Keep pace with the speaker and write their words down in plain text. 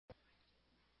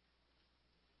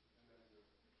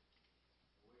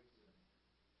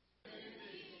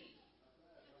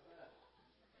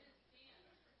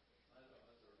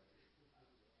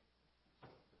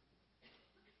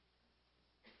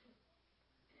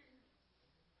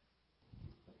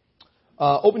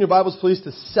Open your Bibles, please,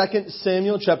 to 2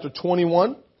 Samuel chapter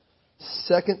 21.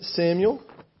 2 Samuel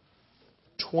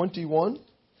 21.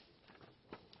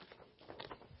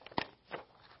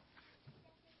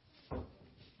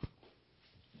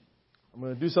 I'm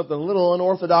going to do something a little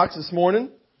unorthodox this morning.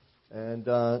 And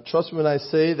trust me when I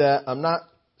say that I'm not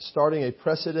starting a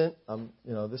precedent.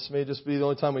 This may just be the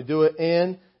only time we do it.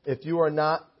 And if you are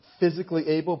not physically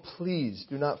able, please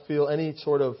do not feel any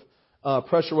sort of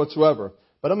pressure whatsoever.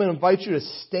 But I'm going to invite you to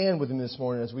stand with me this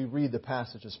morning as we read the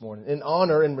passage this morning in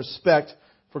honor and respect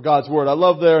for God's Word. I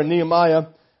love there in Nehemiah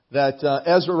that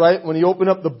Ezra, right, when he opened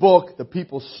up the book, the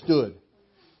people stood.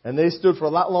 And they stood for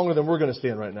a lot longer than we're going to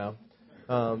stand right now.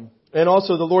 And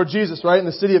also the Lord Jesus, right, in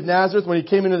the city of Nazareth, when he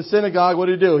came into the synagogue, what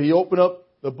did he do? He opened up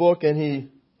the book and he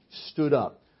stood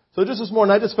up. So just this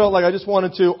morning, I just felt like I just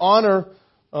wanted to honor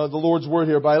the Lord's Word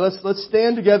here. Let's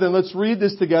stand together and let's read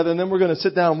this together, and then we're going to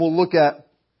sit down and we'll look at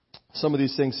some of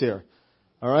these things here.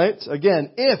 All right?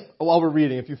 Again, while we're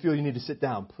reading, if you feel you need to sit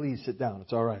down, please sit down.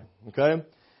 It's all right. Okay?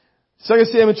 2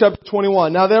 Samuel chapter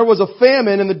 21. Now there was a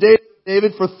famine in the days of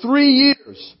David for 3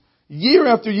 years, year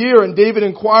after year, and David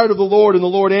inquired of the Lord, and the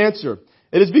Lord answered,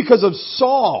 "It is because of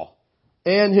Saul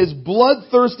and his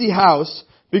bloodthirsty house,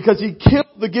 because he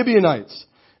killed the Gibeonites."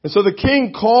 And so the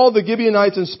king called the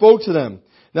Gibeonites and spoke to them.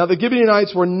 Now the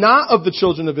Gibeonites were not of the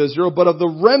children of Israel, but of the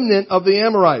remnant of the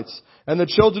Amorites. And the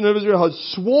children of Israel had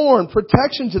sworn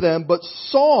protection to them, but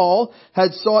Saul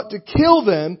had sought to kill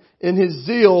them in his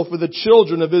zeal for the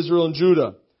children of Israel and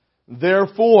Judah.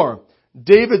 Therefore,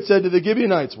 David said to the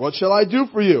Gibeonites, "What shall I do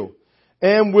for you?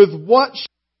 And with what shall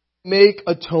I make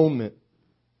atonement,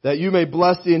 that you may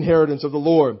bless the inheritance of the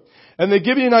Lord?" And the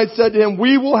Gibeonites said to him,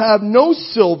 "We will have no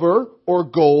silver or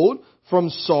gold from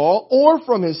Saul or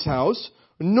from his house,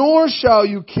 nor shall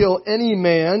you kill any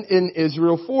man in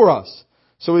Israel for us."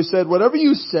 So he said, "Whatever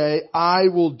you say, I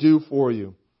will do for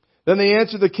you." Then they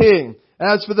answered the king,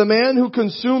 "As for the man who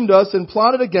consumed us and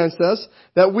plotted against us,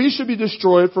 that we should be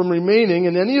destroyed from remaining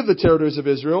in any of the territories of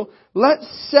Israel, let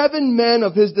 7 men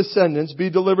of his descendants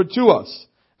be delivered to us,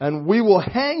 and we will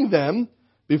hang them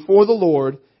before the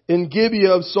Lord in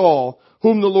Gibeah of Saul,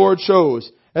 whom the Lord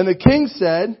chose." And the king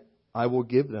said, "I will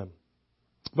give them."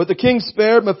 But the king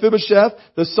spared Mephibosheth,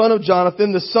 the son of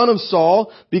Jonathan, the son of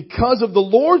Saul, because of the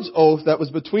Lord's oath that was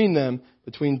between them,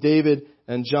 between David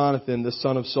and Jonathan, the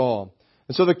son of Saul.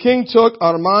 And so the king took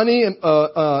Armani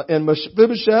and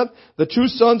Mephibosheth, the 2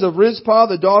 sons of Rizpah,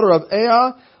 the daughter of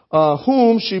Aiah,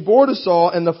 whom she bore to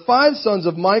Saul, and the 5 sons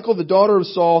of Michal, the daughter of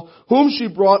Saul, whom she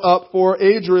brought up for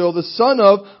Adriel, the son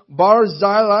of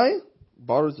Barzillai,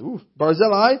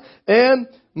 and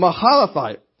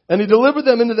Mahalathite. And he delivered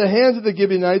them into the hands of the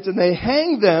Gibeonites, and they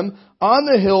hanged them on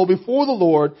the hill before the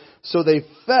Lord. So they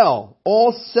fell,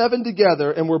 all 7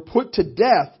 together, and were put to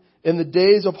death in the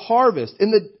days of harvest,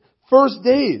 in the first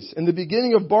days, in the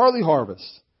beginning of barley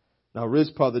harvest. Now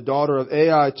Rizpah, the daughter of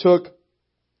Aiah, took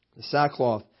the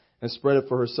sackcloth and spread it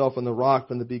for herself on the rock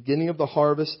from the beginning of the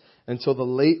harvest until the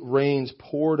late rains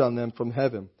poured on them from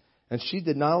heaven. And she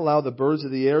did not allow the birds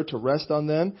of the air to rest on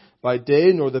them by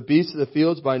day, nor the beasts of the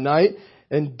fields by night.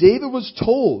 And David was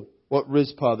told what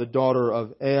Rizpah, the daughter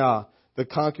of Aiah, the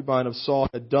concubine of Saul,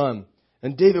 had done.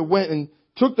 And David went and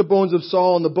took the bones of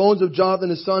Saul and the bones of Jonathan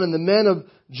his son and the men of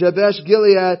Jabesh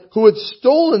Gilead, who had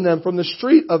stolen them from the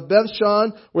street of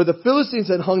Bethshan, where the Philistines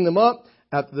had hung them up,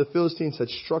 after the Philistines had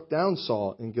struck down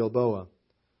Saul in Gilboa.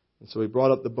 And so he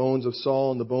brought up the bones of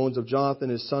Saul and the bones of Jonathan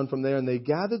his son from there, and they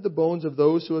gathered the bones of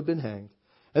those who had been hanged.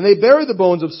 And they buried the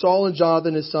bones of Saul and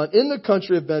Jonathan his son in the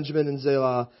country of Benjamin and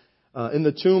Zelah, in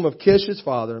the tomb of Kish his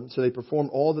father. So they performed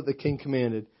all that the king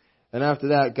commanded. And after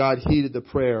that, God heeded the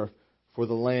prayer for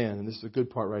the land. And this is a good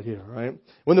part right here, right?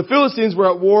 When the Philistines were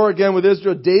at war again with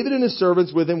Israel, David and his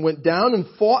servants with him went down and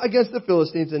fought against the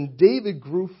Philistines, and David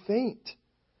grew faint.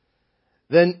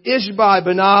 Then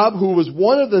Ishbi-Benob, who was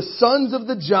one of the sons of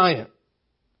the giant,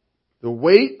 the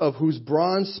weight of whose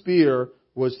bronze spear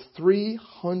was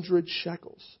 300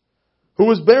 shekels, who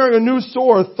was bearing a new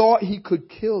sword, thought he could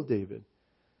kill David.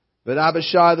 But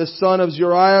Abishai, the son of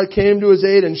Zeruiah, came to his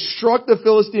aid and struck the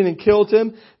Philistine and killed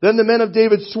him. Then the men of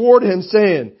David swore to him,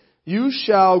 saying, "You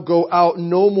shall go out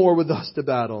no more with us to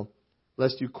battle,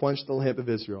 lest you quench the lamp of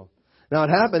Israel." Now it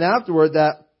happened afterward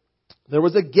that there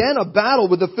was again a battle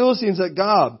with the Philistines at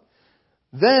Gob.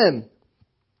 Then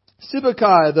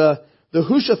Sibbecai, the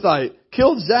Hushathite,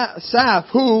 killed Saph,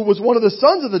 who was one of the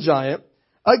sons of the giant.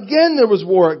 Again there was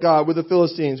war at Gob with the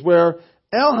Philistines, where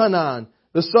Elhanan,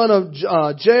 the son of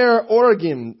Jair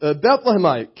Oragim, the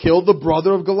Bethlehemite, killed the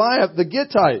brother of Goliath, the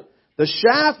Gittite, the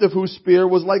shaft of whose spear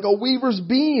was like a weaver's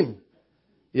beam.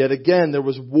 Yet again there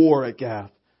was war at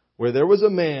Gath, where there was a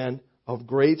man of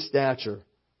great stature,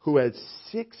 who had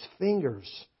 6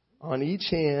 fingers on each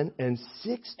hand and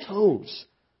 6 toes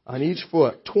on each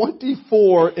foot,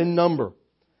 24 in number.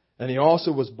 And he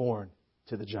also was born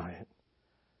to the giant.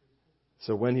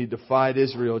 So when he defied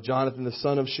Israel, Jonathan, the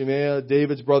son of Shimea,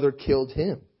 David's brother, killed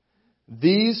him.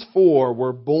 These 4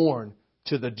 were born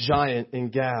to the giant in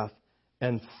Gath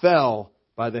and fell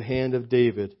by the hand of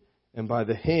David and by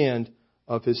the hand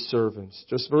of his servants.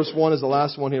 Just verse 1 is the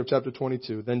last one here of chapter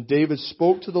 22. Then David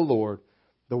spoke to the Lord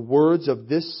the words of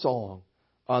this song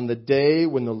on the day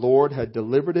when the Lord had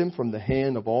delivered him from the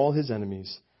hand of all his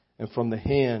enemies and from the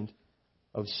hand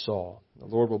of Saul. The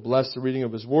Lord will bless the reading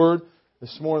of his word.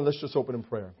 This morning, let's just open in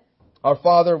prayer. Our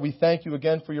Father, we thank you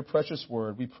again for your precious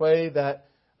word. We pray that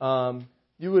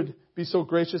you would be so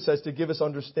gracious as to give us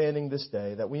understanding this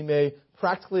day, that we may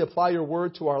practically apply your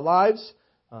word to our lives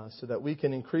so that we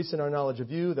can increase in our knowledge of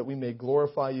you, that we may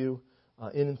glorify you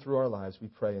in and through our lives. We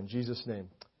pray in Jesus' name.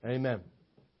 Amen.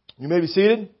 You may be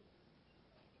seated.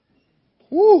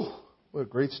 Woo! What a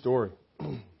great story.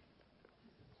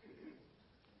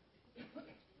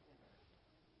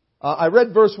 I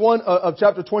read verse 1 of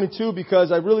chapter 22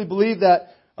 because I really believe that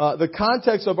the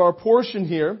context of our portion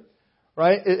here,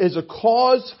 right, is a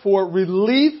cause for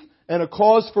relief and a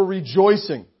cause for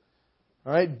rejoicing.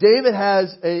 All right, David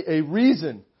has a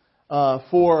reason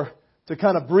to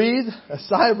kind of breathe a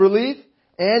sigh of relief,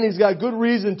 and he's got good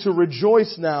reason to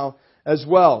rejoice now as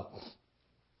well.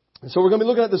 And so we're going to be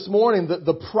looking at this morning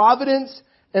the providence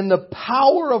and the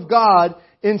power of God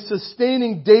in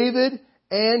sustaining David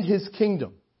and his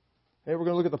kingdom. Okay, we're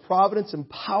going to look at the providence and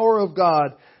power of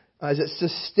God as it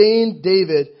sustained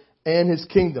David and his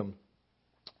kingdom.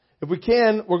 If we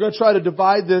can, we're going to try to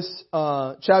divide this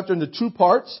chapter into 2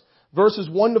 parts. Verses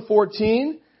 1 to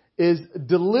 14 is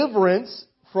deliverance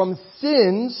from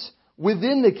sins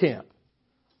within the camp.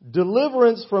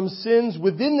 Deliverance from sins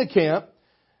within the camp.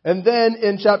 And then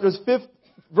in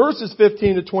verses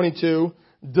 15 to 22,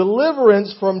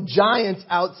 deliverance from giants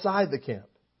outside the camp.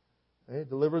 Okay?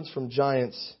 Deliverance from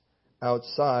giants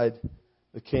outside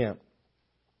the camp.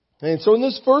 And so in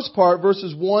this first part,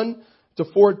 verses 1 to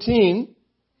 14,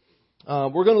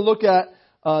 we're going to look at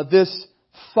this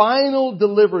final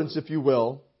deliverance, if you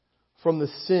will, from the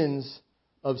sins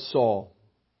of Saul.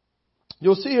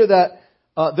 You'll see here that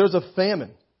there's a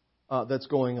famine that's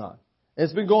going on. And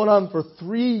it's been going on for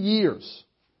 3 years.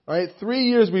 All right, 3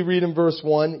 years we read in verse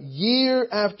 1, year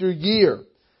after year.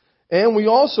 And we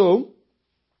also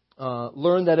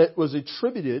learn that it was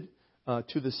attributed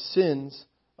to the sins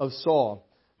of Saul.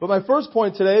 But my first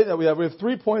point today that we have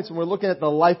 3 points, and we're looking at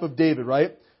the life of David,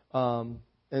 right? And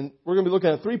we're going to be looking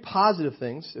at 3 positive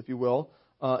things, if you will,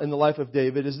 in the life of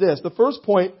David is this. The first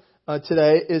point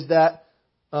today is that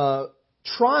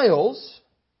trials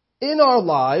in our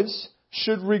lives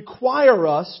should require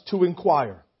us to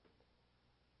inquire.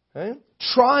 Okay?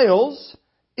 Trials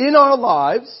in our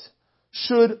lives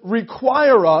should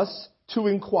require us to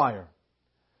inquire.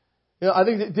 You know, I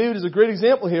think that David is a great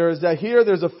example here, is that here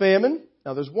there's a famine.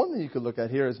 Now there's one thing you could look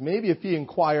at here is maybe if he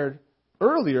inquired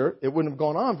earlier, it wouldn't have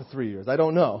gone on for 3 years. I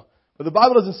don't know. But the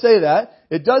Bible doesn't say that.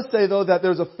 It does say, though, that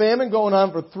there's a famine going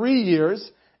on for 3 years.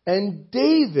 And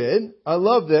David, I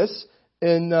love this,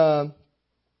 in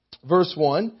verse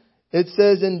 1, it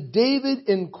says, and David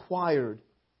inquired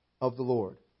of the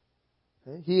Lord.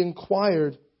 Okay? He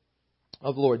inquired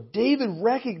of the Lord. David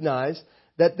recognized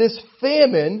that this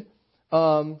famine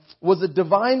was a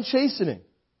divine chastening.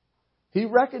 He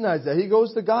recognized that. He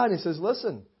goes to God and he says,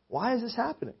 listen, why is this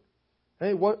happening?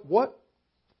 Hey, what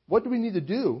do we need to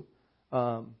do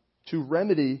to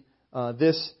remedy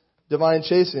this divine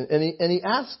chastening? And he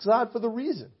asks God for the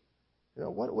reason. You know,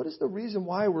 what is the reason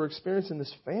why we're experiencing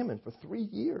this famine for 3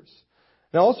 years?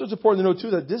 Now, also it's important to know,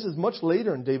 too, that this is much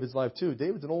later in David's life, too.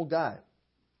 David's an old guy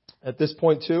at this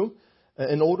point, too,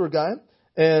 an older guy.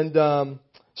 And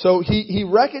so he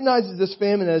recognizes this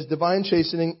famine as divine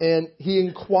chastening, and he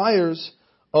inquires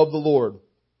of the Lord.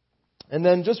 And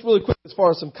then just really quick, as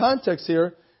far as some context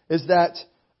here, is that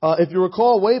if you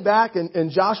recall way back in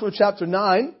Joshua chapter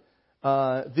 9,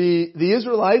 the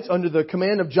Israelites, under the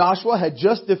command of Joshua, had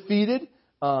just defeated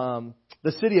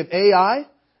the city of Ai.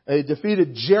 They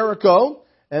defeated Jericho,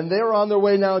 and they were on their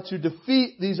way now to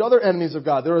defeat these other enemies of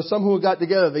God. There were some who got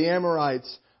together, the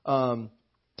Amorites,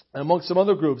 amongst some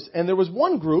other groups. And there was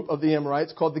one group of the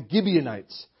Amorites called the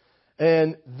Gibeonites.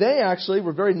 And they actually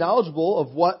were very knowledgeable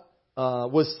of what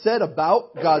was said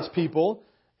about God's people,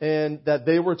 and that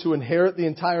they were to inherit the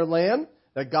entire land,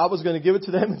 that God was going to give it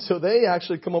to them. And so they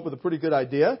actually come up with a pretty good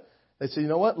idea. They say, you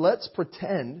know what, let's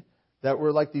pretend that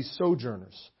we're like these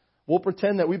sojourners. We'll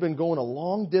pretend that we've been going a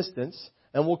long distance,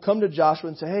 and will come to Joshua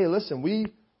and say, hey, listen,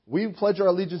 we pledge our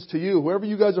allegiance to you. Whoever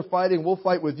you guys are fighting, we'll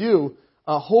fight with you,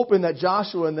 hoping that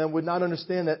Joshua and them would not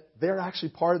understand that they're actually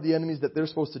part of the enemies that they're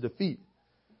supposed to defeat.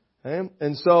 Okay?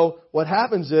 And so what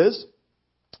happens is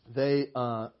they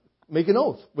make an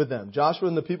oath with them. Joshua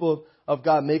and the people of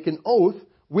God make an oath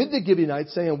with the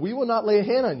Gibeonites saying, we will not lay a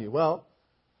hand on you. Well,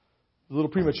 a little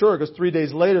premature because 3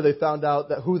 days later they found out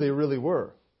that who they really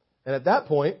were. And at that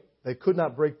point, they could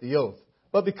not break the oath.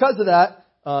 But because of that,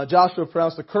 Joshua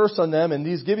pronounced a curse on them, and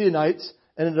these Gibeonites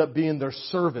ended up being their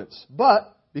servants.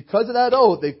 But because of that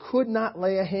oath, they could not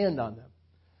lay a hand on them.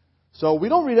 So we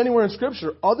don't read anywhere in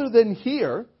Scripture other than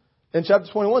here in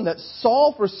chapter 21 that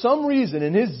Saul, for some reason,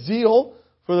 in his zeal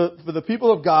for the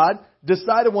people of God,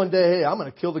 decided one day, hey, I'm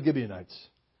going to kill the Gibeonites.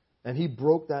 And he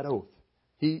broke that oath.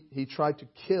 He tried to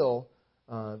kill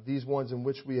these ones in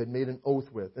which we had made an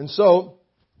oath with. And so,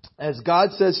 as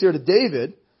God says here to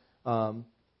David,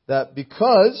 that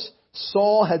because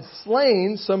Saul had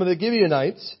slain some of the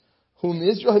Gibeonites, whom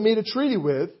Israel had made a treaty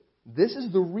with, this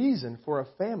is the reason for a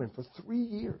famine for 3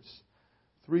 years.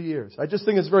 3 years. I just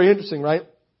think it's very interesting, right?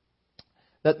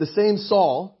 That the same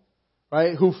Saul,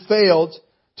 right, who failed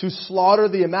to slaughter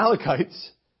the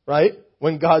Amalekites, right,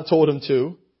 when God told him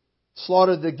to,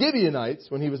 slaughtered the Gibeonites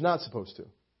when he was not supposed to.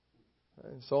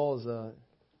 And Saul is a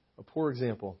poor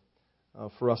example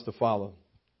for us to follow.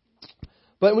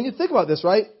 But when you think about this,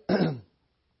 right,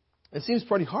 it seems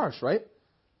pretty harsh, right?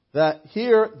 That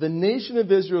here the nation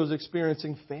of Israel is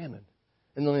experiencing famine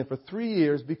in the land for 3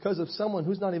 years because of someone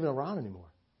who's not even around anymore.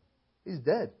 He's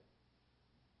dead.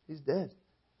 He's dead.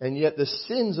 And yet the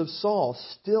sins of Saul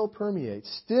still permeate,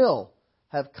 still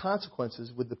have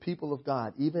consequences with the people of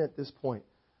God, even at this point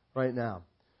right now.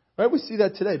 Right? We see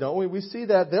that today, don't we? We see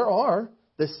that there are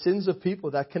the sins of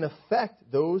people that can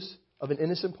affect those of an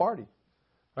innocent party.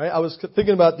 Right? I was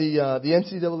thinking about the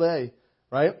NCAA,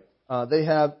 right? They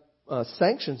have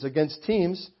sanctions against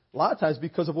teams a lot of times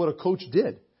because of what a coach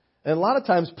did. And a lot of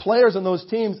times players on those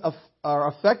teams are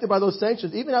affected by those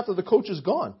sanctions even after the coach is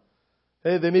gone.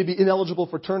 They may be ineligible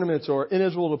for tournaments or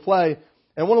ineligible to play.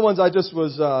 And one of the ones I just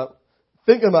was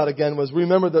thinking about again was,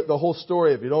 remember the whole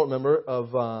story, if you don't remember,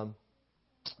 of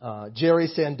Jerry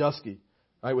Sandusky,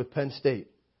 right, with Penn State.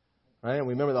 Right? And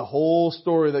we remember the whole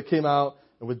story that came out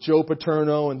with Joe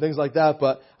Paterno and things like that.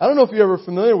 But I don't know if you're ever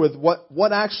familiar with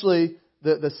what actually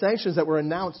the sanctions that were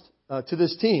announced to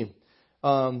this team.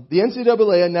 The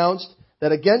NCAA announced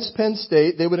that against Penn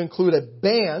State, they would include a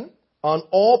ban on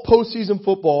all postseason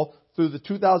football through the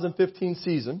 2015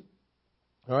 season.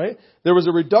 All right. There was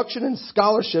a reduction in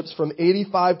scholarships from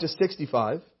 85 to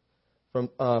 65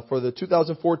 for the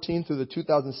 2014 through the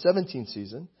 2017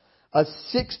 season. A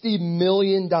 $60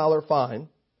 million fine,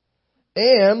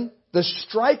 and the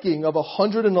striking of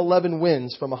 111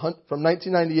 wins from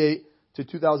 1998 to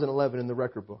 2011 in the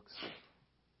record books.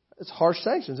 It's harsh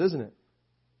sanctions, isn't it?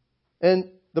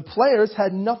 And the players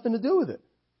had nothing to do with it.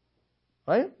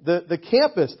 Right? The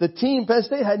campus, the team, Penn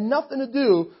State, had nothing to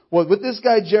do with what this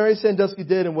guy Jerry Sandusky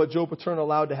did and what Joe Paterno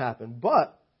allowed to happen.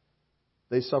 But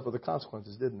they suffered the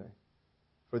consequences, didn't they?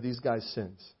 For these guys'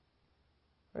 sins.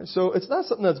 Right? So it's not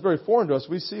something that's very foreign to us.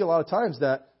 We see a lot of times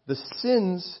that the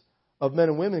sins of men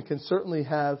and women can certainly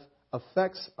have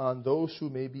effects on those who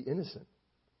may be innocent.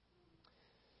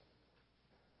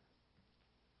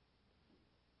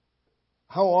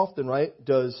 How often, right,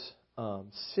 does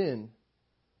sin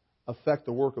affect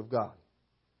the work of God?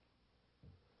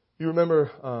 You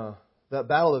remember that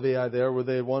battle of Ai there where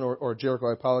they won, or Jericho,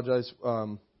 I apologize,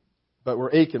 but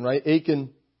where Achan, right?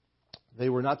 Achan, they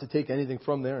were not to take anything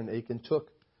from there, and Achan took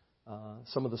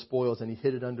some of the spoils and he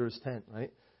hid it under his tent,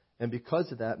 right? And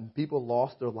because of that, people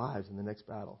lost their lives in the next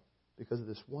battle because of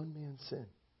this one man's sin.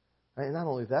 Right? And not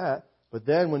only that, but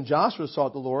then when Joshua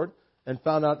sought the Lord and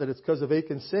found out that it's because of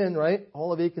Achan's sin, right?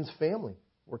 All of Achan's family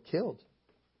were killed,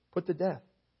 put to death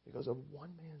because of one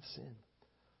man's sin.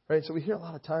 Right? So we hear a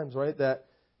lot of times, right, that,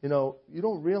 you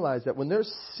don't realize that when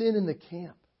there's sin in the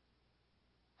camp,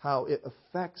 how it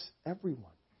affects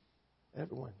everyone.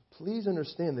 Everyone. Please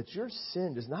understand that your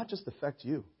sin does not just affect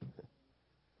you.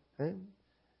 Okay?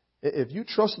 If you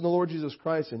trust in the Lord Jesus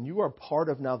Christ and you are part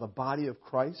of now the body of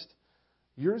Christ,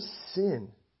 your sin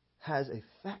has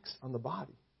effects on the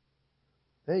body.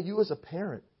 Okay? You as a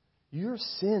parent, your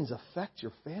sins affect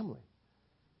your family.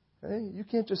 Okay? You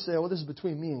can't just say, this is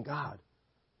between me and God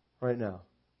right now.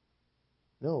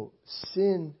 No,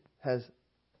 sin has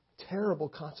terrible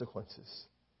consequences.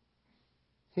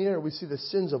 Here we see the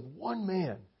sins of one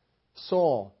man,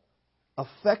 Saul,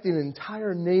 affecting an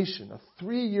entire nation, a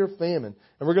 3-year famine.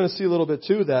 And we're going to see a little bit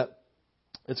too that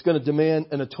it's going to demand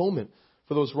an atonement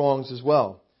for those wrongs as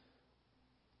well.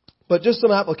 But just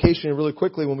some application here really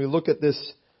quickly when we look at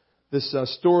this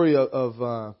story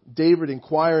of David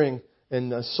inquiring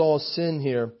and Saul's sin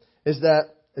here, is that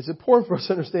it's important for us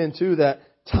to understand too that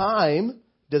time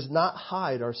does not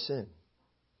hide our sin.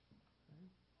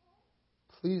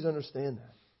 Please understand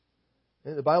that.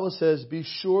 And the Bible says, be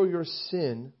sure your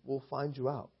sin will find you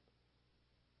out.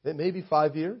 It may be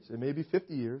 5 years. It may be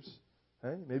 50 years.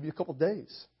 Okay? Maybe a couple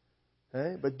days.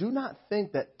 Okay? But do not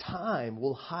think that time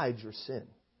will hide your sin.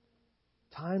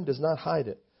 Time does not hide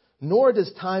it. Nor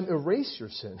does time erase your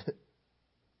sin.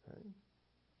 Okay?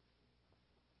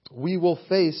 We will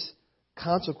face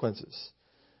consequences.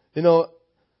 You know,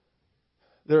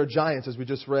 there are giants, as we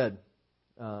just read,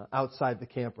 outside the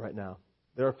camp right now.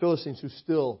 There are Philistines who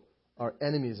still are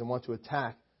enemies and want to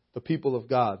attack the people of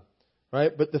God.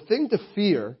 Right? But the thing to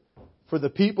fear for the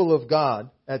people of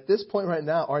God at this point right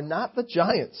now are not the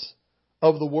giants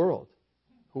of the world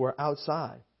who are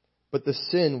outside, but the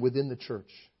sin within the church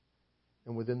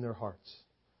and within their hearts.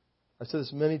 I've said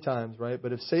this many times, right?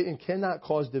 But if Satan cannot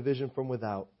cause division from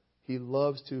without, he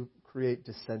loves to create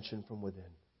dissension from within.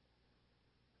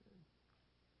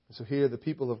 So here, the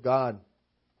people of God,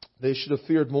 they should have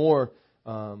feared more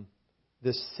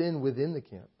this sin within the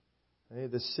camp. Okay?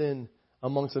 The sin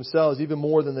amongst themselves, even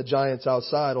more than the giants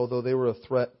outside, although they were a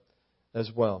threat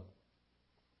as well.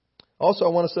 Also, I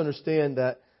want us to understand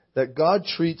that God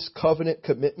treats covenant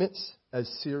commitments as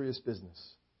serious business.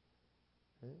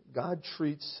 Okay? God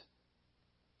treats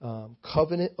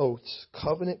covenant oaths,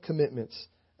 covenant commitments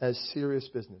as serious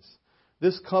business.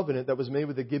 This covenant that was made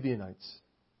with the Gibeonites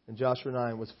in Joshua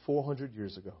 9 was 400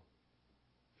 years ago.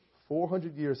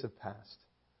 400 years have passed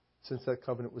since that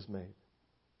covenant was made.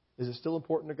 Is it still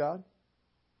important to God?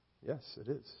 Yes, it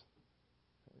is.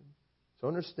 Okay? So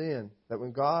understand that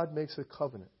when God makes a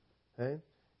covenant, okay,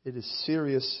 it is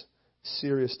serious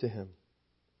to Him.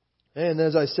 And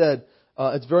as I said,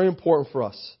 it's very important for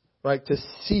us, right, to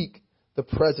seek the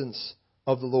presence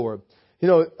of the Lord. You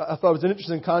know, I thought it was an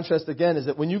interesting contrast again, is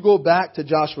that when you go back to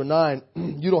Joshua 9,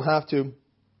 you don't have to.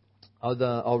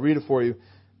 I'll read it for you.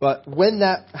 But when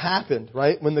that happened,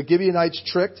 right, when the Gibeonites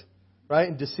tricked, right,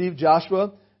 and deceived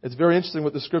Joshua, it's very interesting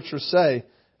what the scriptures say.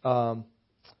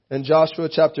 In Joshua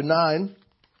chapter 9,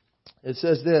 it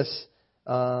says this.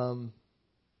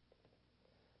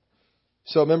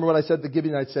 So remember when I said the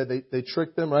Gibeonites said they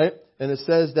tricked them, right? And it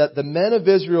says that the men of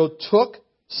Israel took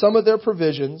some of their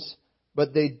provisions,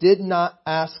 but they did not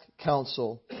ask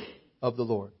counsel of the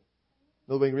Lord.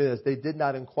 Nobody can read this. They did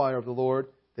not inquire of the Lord.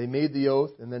 They made the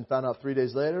oath and then found out 3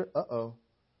 days later,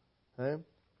 okay?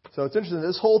 So it's interesting.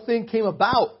 This whole thing came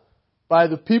about by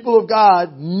the people of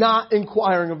God not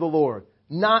inquiring of the Lord,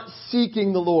 not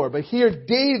seeking the Lord. But here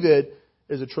David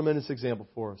is a tremendous example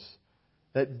for us.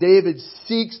 That David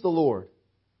seeks the Lord.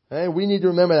 Okay? We need to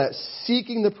remember that.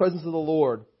 Seeking the presence of the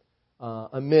Lord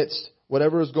amidst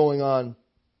whatever is going on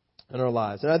in our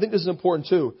lives. And I think this is important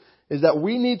too, is that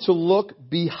we need to look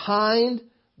behind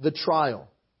the trial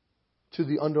to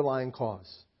the underlying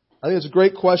cause. I think it's a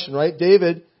great question, right?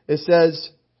 David, it says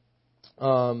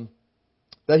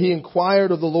that he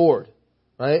inquired of the Lord,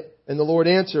 right? And the Lord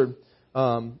answered.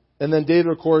 And then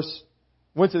David, of course,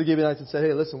 went to the Gibeonites and said,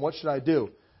 hey, listen, what should I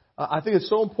do? I think it's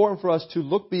so important for us to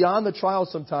look beyond the trial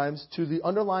sometimes to the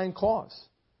underlying cause.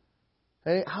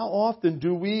 Hey, how often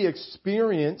do we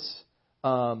experience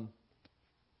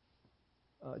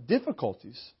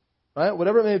difficulties, right?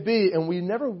 Whatever it may be, and we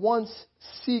never once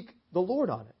seek the Lord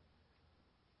on it.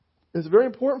 It's very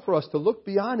important for us to look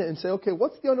beyond it and say, okay,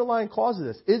 what's the underlying cause of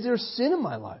this? Is there sin in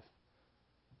my life?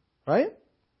 Right?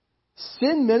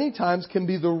 Sin many times can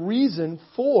be the reason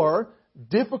for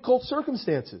difficult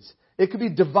circumstances. It could be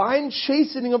divine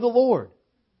chastening of the Lord.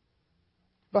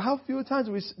 But how few times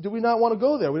do we not want to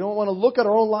go there? We don't want to look at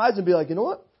our own lives and be like, you know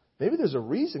what? Maybe there's a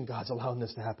reason God's allowing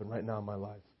this to happen right now in my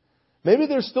life. Maybe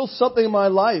there's still something in my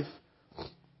life.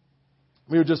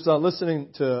 We were just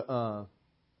listening to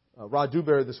Rod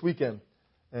Dewberry this weekend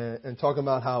and talking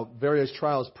about how various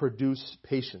trials produce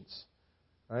patience.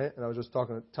 Right? And I was just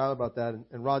talking to Tyler about that,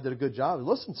 and Rod did a good job.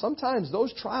 Listen, sometimes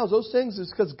those trials, those things, is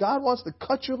because God wants to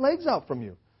cut your legs out from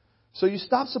you. So you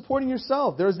stop supporting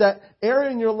yourself. There's that area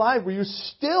in your life where you're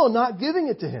still not giving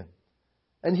it to Him.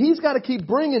 And He's got to keep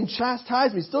bringing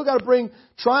chastisement. He's still got to bring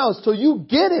trials till you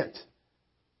get it.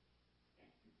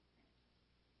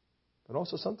 But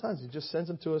also sometimes He just sends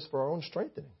them to us for our own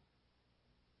strengthening.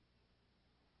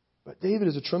 But David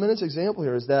is a tremendous example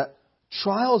here, is that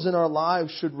trials in our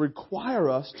lives should require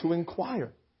us to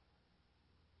inquire.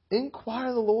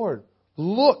 Inquire the Lord.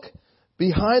 Look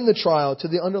behind the trial to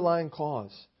the underlying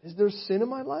cause. Is there sin in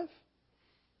my life?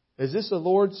 Is this the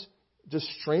Lord's just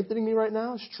strengthening me right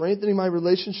now, strengthening my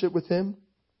relationship with Him.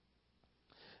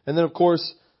 And then, of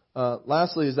course,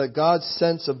 lastly, is that God's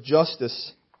sense of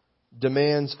justice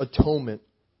demands atonement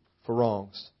for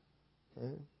wrongs.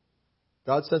 Okay?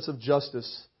 God's sense of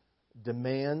justice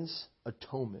demands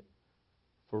atonement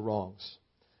for wrongs.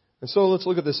 And so let's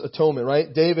look at this atonement,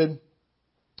 right? David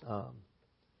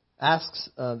asks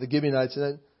the Gibeonites,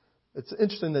 and it's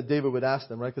interesting that David would ask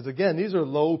them, right? Because again, these are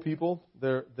low people.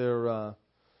 They're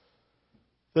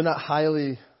not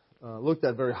highly looked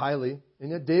at very highly,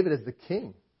 and yet David, as the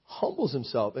king, humbles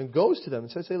himself and goes to them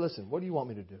and says, "Hey, listen, what do you want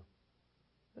me to do?"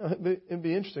 You know, it'd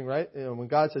be interesting, right? You know, when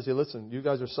God says, "Hey, listen, you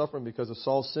guys are suffering because of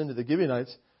Saul's sin to the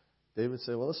Gibeonites," David would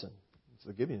say, "Well, listen, it's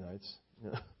the Gibeonites.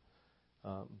 You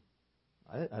know,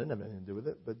 I didn't have anything to do with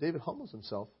it." But David humbles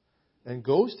himself and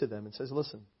goes to them and says,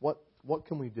 "Listen, what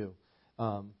can we do?"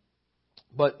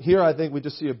 But here, I think we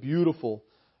just see a beautiful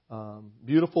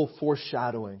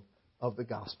foreshadowing of the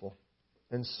gospel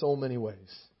in so many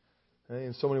ways. Okay?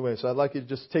 In so many ways. So I'd like you to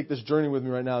just take this journey with me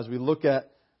right now as we look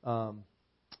at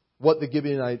what the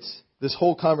Gibeonites, this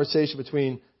whole conversation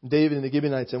between David and the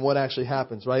Gibeonites and what actually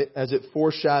happens, right? As it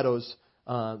foreshadows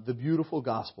the beautiful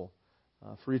gospel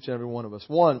for each and every one of us.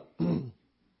 One,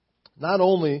 not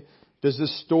only does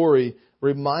this story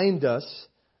remind us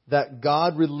that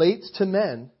God relates to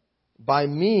men by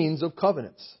means of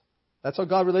covenants. That's how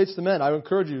God relates to men. I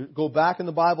encourage you to go back in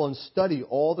the Bible and study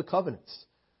all the covenants.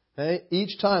 Okay?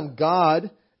 Each time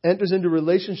God enters into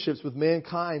relationships with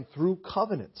mankind through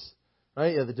covenants.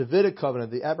 Right? You have the Davidic covenant,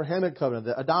 the Abrahamic covenant,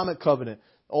 the Adamic covenant.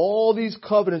 All these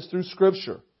covenants through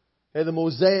Scripture. Okay? The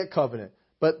Mosaic covenant.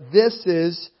 But this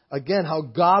is, again, how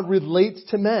God relates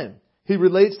to men. He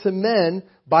relates to men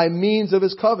by means of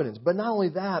His covenants. But not only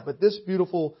that, but this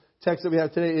beautiful text that we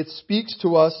have today, it speaks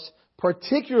to us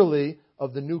particularly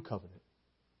of the new covenant.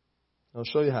 I'll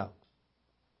show you how.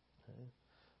 Okay.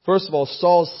 First of all,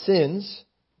 Saul's sins,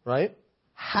 right,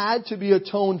 had to be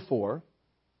atoned for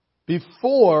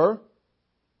before,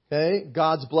 okay,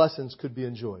 God's blessings could be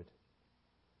enjoyed.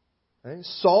 Okay.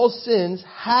 Saul's sins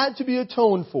had to be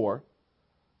atoned for,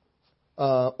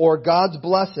 or God's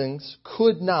blessings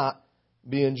could not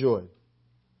be enjoyed.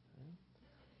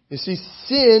 You see,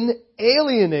 sin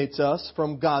alienates us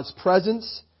from God's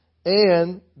presence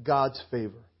and God's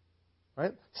favor.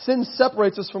 Right? Sin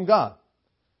separates us from God.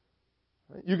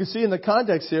 You can see in the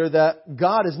context here that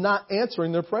God is not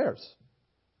answering their prayers.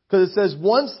 Because it says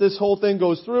once this whole thing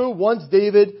goes through, once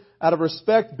David, out of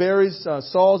respect, buries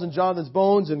Saul's and Jonathan's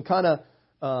bones and kind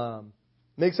of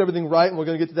makes everything right, and we're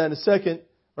going to get to that in a second,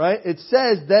 right? It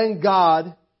says, then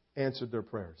God answered their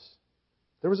prayers.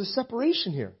 There was a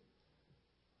separation here.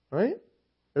 Right?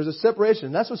 There's a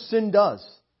separation. That's what sin does.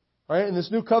 Right? In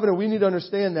this new covenant, we need to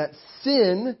understand that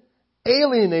sin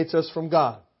alienates us from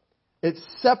God. It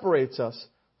separates us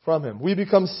from Him. We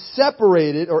become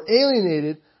separated or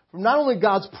alienated from not only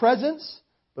God's presence,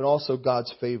 but also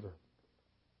God's favor.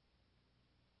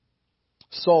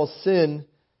 Saul's sin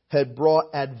had brought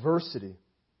adversity,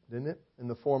 didn't it? In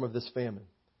the form of this famine.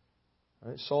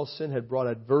 Right? Saul's sin had brought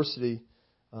adversity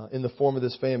in the form of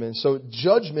this famine. So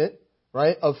judgment,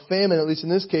 right, of famine, at least in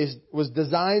this case, was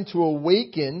designed to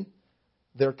awaken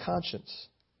their conscience,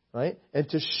 right, and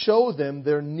to show them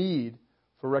their need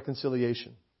for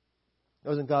reconciliation.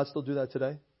 Doesn't God still do that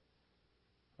today?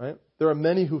 Right? There are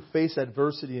many who face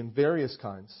adversity in various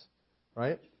kinds,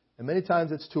 right? And many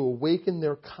times it's to awaken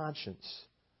their conscience,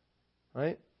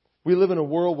 right? We live in a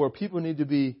world where people need to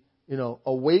be,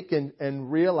 awakened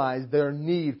and realize their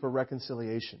need for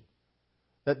reconciliation,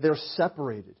 that they're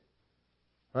separated.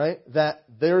 Right? That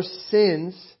their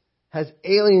sins has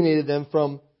alienated them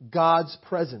from God's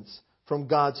presence, from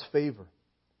God's favor.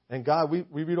 And God, we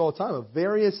read all the time of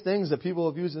various things that people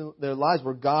have used in their lives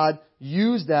where God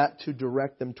used that to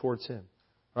direct them towards Him.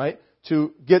 Right?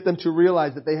 To get them to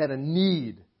realize that they had a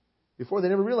need. Before, they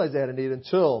never realized they had a need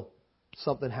until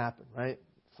something happened. Right?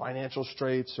 Financial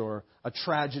straits or a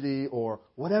tragedy or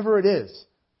whatever it is.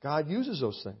 God uses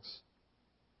those things.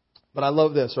 But I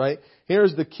love this, right?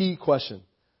 Here's the key question.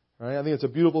 Right? I think it's a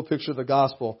beautiful picture of the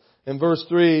gospel. In verse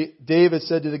 3, David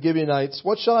said to the Gibeonites,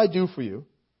 "What shall I do for you?"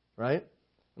 Right?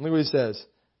 And look what he says.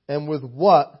 "And with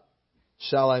what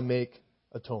shall I make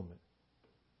atonement?"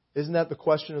 Isn't that the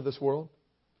question of this world?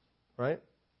 Right?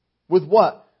 With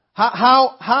what?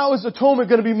 How is atonement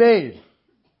going to be made?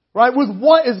 Right? With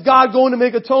what is God going to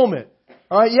make atonement?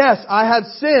 All right, yes, I have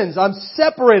sins. I'm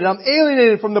separated. I'm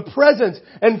alienated from the presence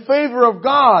and favor of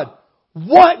God.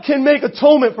 What can make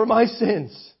atonement for my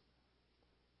sins?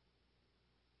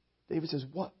 David says,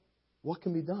 what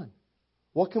can be done?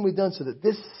 What can be done so that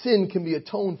this sin can be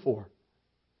atoned for?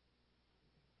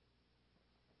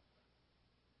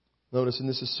 Notice, and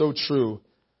this is so true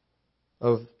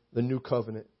of the new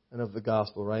covenant and of the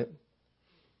gospel, right?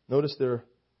 Notice their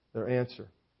answer.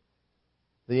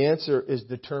 The answer is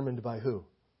determined by who?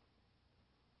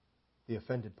 The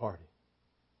offended party.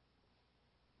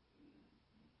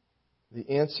 The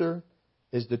answer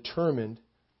is determined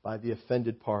by the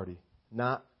offended party,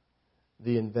 not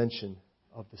the invention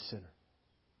of the sinner.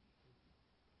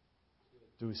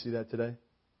 Do we see that today?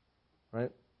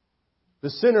 Right? The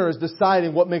sinner is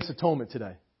deciding what makes atonement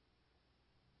today.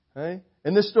 Okay?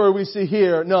 In this story we see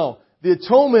here, no. The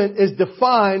atonement is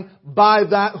defined by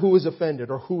that who is offended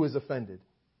or who is offended.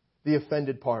 The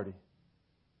offended party.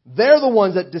 They're the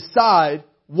ones that decide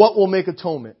what will make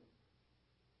atonement.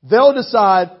 They'll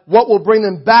decide what will bring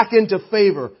them back into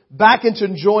favor, back into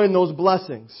enjoying those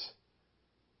blessings.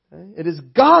 Okay? It is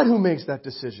God who makes that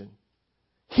decision.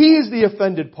 He is the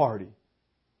offended party.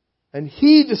 And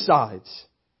He decides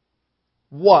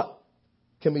what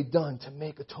can be done to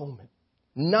make atonement.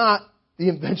 Not the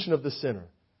invention of the sinner.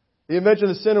 The invention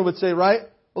of the sinner would say, right,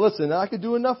 well listen, I could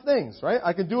do enough things, right?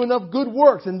 I could do enough good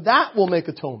works and that will make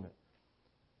atonement.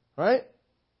 Right?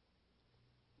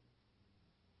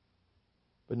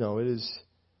 But no, it is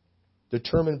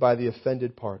determined by the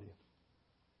offended party.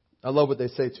 I love what they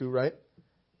say too, right?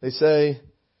 They say,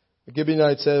 the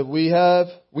Gibeonites said, we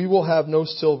will have no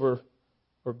silver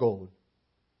or gold.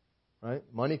 Right?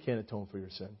 Money can't atone for your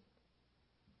sin.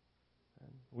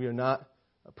 We are not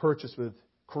purchased with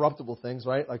corruptible things,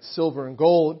 right? Like silver and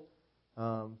gold,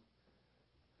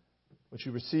 which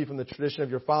you receive from the tradition of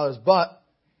your fathers, but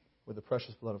with the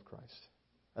precious blood of Christ,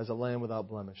 as a lamb without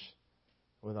blemish,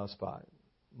 without spot.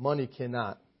 Money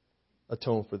cannot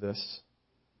atone for this,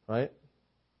 right?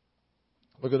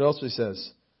 Look at what else it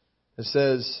says. It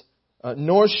says,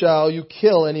 nor shall you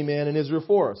kill any man in Israel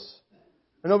for us.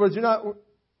 In other words, we're not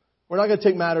going to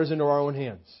take matters into our own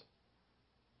hands.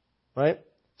 Right?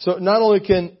 So not only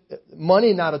can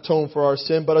money not atone for our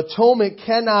sin, but atonement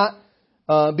cannot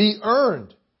be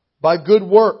earned by good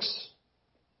works.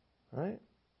 Right?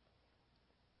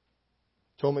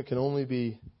 Atonement can only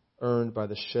be earned by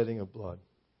the shedding of blood.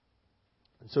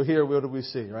 And so here, what do we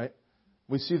see, right?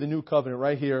 We see the new covenant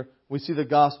right here. We see the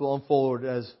gospel unfolded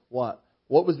as what?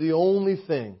 What was the only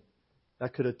thing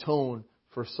that could atone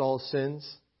for Saul's sins?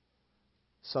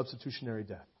 Substitutionary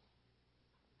death.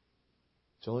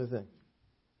 It's the only thing.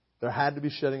 There had to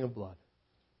be shedding of blood.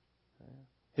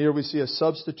 Here we see a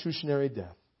substitutionary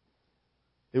death.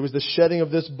 It was the shedding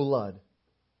of this blood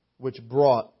which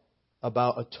brought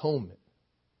about atonement.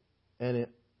 And it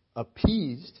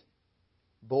appeased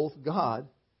both God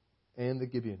and the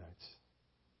Gibeonites.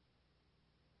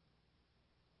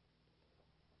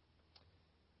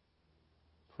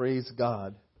 Praise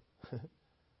God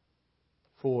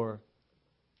for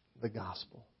the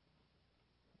gospel.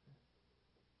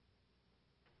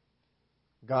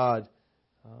 God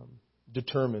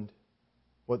determined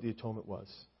what the atonement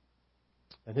was.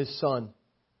 And His Son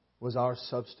was our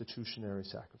substitutionary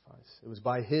sacrifice. It was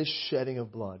by His shedding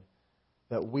of blood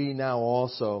that we now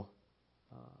also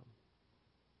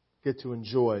get to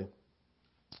enjoy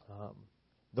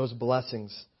those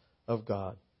blessings of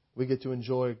God. We get to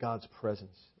enjoy God's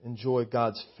presence, enjoy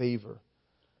God's favor.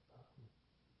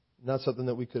 Not something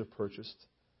that we could have purchased,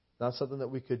 not something that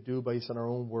we could do based on our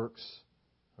own works,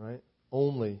 right?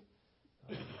 Only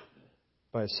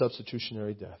by a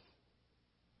substitutionary death.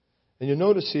 And you'll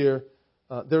notice here,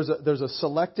 there's a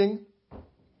selecting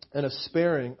and a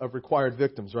sparing of required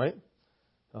victims, right?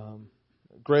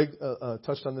 Greg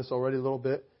touched on this already a little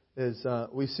bit.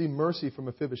 We see mercy from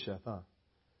Mephibosheth, huh?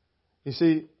 You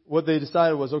see, what they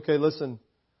decided was, okay, listen,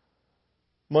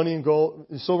 money and gold,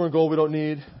 silver and gold we don't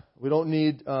need. We don't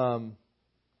need,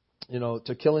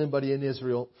 to kill anybody in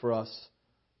Israel for us.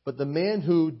 But the man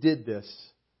who did this,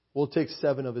 we'll take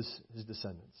 7 of his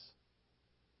descendants.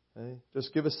 Okay?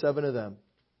 Just give us 7 of them.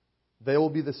 They will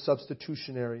be the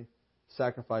substitutionary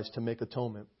sacrifice to make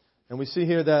atonement. And we see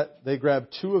here that they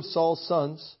grabbed 2 of Saul's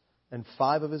sons and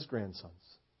 5 of his grandsons.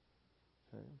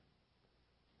 Okay?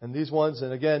 And these ones,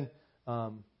 and again,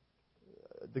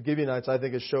 the Gibeonites, I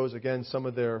think it shows again some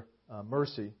of their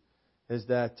mercy, is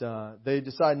that they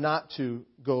decide not to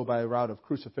go by a route of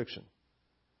crucifixion.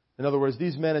 In other words,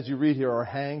 these men, as you read here, are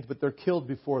hanged, but they're killed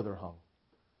before they're hung.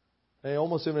 They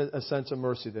almost have a sense of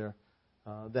mercy there.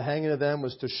 The hanging of them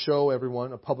was to show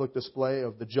everyone a public display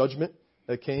of the judgment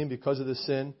that came because of the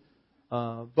sin.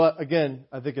 But again,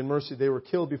 I think in mercy, they were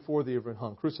killed before they were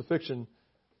hung. Crucifixion,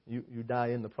 you die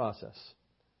in the process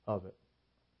of it.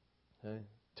 Okay?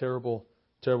 Terrible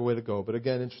way to go. But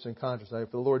again, interesting contrast. For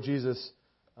the Lord Jesus,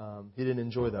 He didn't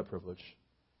enjoy that privilege.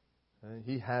 Okay?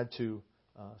 He had to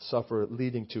suffer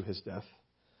leading to His death.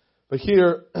 But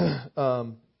here,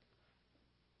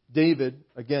 David,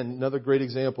 again, another great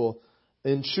example,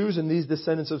 in choosing these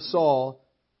descendants of Saul,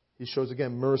 he shows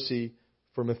again mercy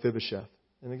for Mephibosheth.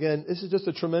 And again, this is just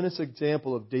a tremendous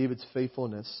example of David's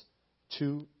faithfulness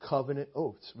to covenant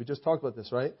oaths. We just talked about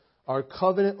this, right? Are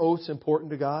covenant oaths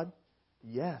important to God?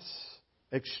 Yes,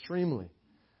 extremely.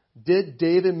 Did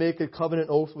David make a covenant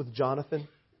oath with Jonathan?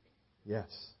 Yes,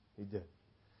 he did.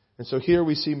 And so here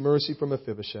we see mercy from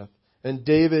Mephibosheth. And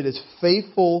David is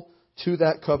faithful to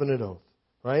that covenant oath,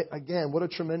 right? Again, what a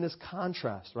tremendous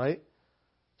contrast, right?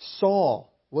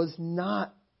 Saul was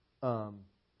not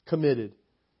committed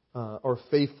or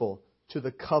faithful to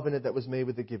the covenant that was made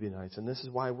with the Gibeonites. And this is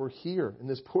why we're here in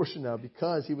this portion now,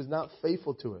 because he was not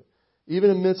faithful to it.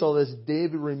 Even amidst all this,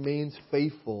 David remains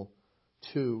faithful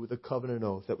to the covenant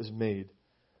oath that was made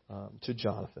to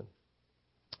Jonathan.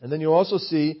 And then you also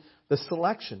see the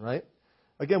selection, right?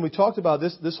 Again, we talked about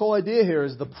this. This whole idea here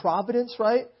is the providence,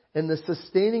 right? And the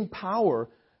sustaining power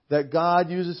that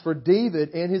God uses for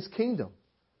David and his kingdom.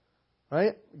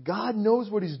 Right? God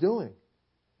knows what he's doing.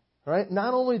 Right?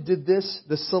 Not only did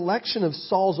the selection of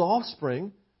Saul's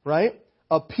offspring, right,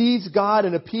 appease God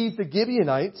and appease the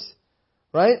Gibeonites,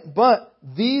 right? But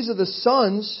these are the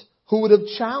sons who would have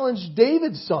challenged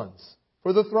David's sons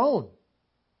for the throne.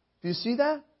 Do you see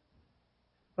that?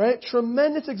 Right?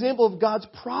 Tremendous example of God's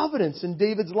providence in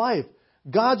David's life.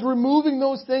 God's removing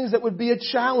those things that would be a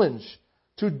challenge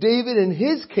to David and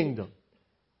his kingdom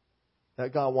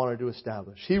that God wanted to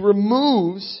establish. He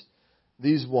removes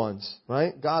these ones,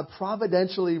 right? God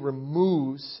providentially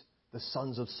removes the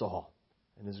sons of Saul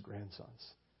and his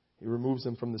grandsons. He removes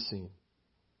them from the scene.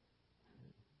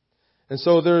 And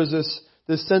so there is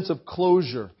this sense of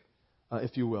closure,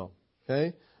 if you will.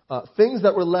 Okay? Things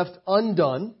that were left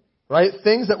undone, right?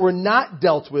 Things that were not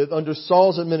dealt with under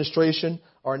Saul's administration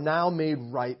are now made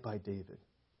right by David.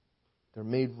 They're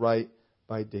made right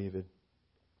by David.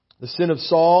 The sin of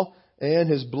Saul and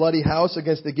his bloody house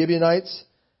against the Gibeonites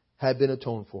had been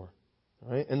atoned for.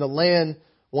 Right? And the land,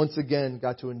 once again,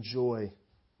 got to enjoy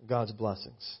God's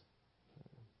blessings.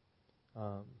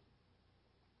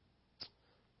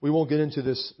 We won't get into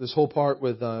this whole part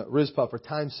with Rizpah for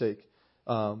time's sake.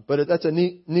 But that's a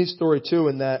neat story, too,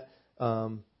 in that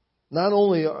not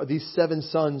only are these 7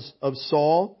 sons of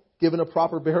Saul given a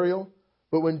proper burial,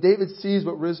 but when David sees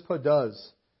what Rizpah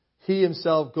does, he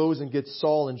himself goes and gets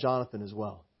Saul and Jonathan as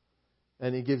well.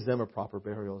 And he gives them a proper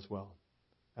burial as well,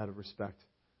 out of respect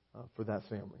for that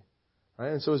family.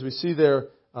 Right? And so as we see there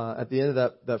at the end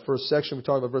of that first section, we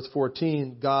talk about verse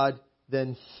 14, God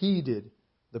then heeded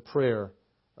the prayer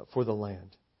for the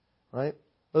land. Right?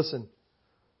 Listen,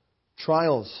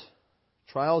 trials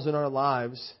in our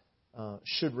lives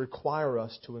should require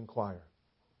us to inquire.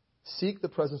 Seek the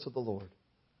presence of the Lord.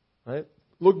 Right?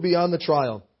 Look beyond the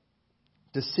trial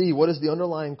to see what is the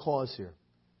underlying cause here.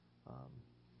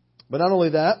 But not only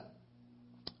that,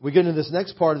 we get into this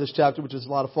next part of this chapter, which is a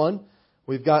lot of fun.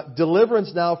 We've got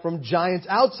deliverance now from giants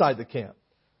outside the camp.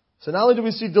 So not only do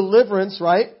we see deliverance,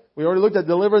 right? We already looked at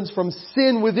deliverance from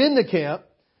sin within the camp.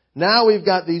 Now we've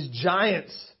got these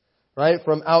giants, right,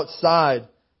 from outside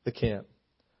the camp.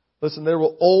 Listen, there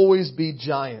will always be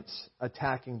giants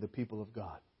attacking the people of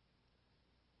God.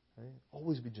 Right?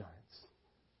 Always be giants.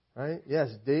 Right? Yes,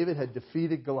 David had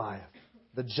defeated Goliath,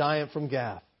 the giant from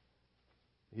Gath.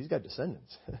 He's got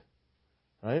descendants.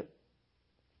 Right?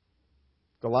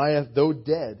 Goliath, though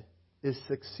dead, is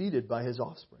succeeded by his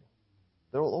offspring.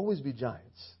 There will always be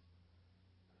giants.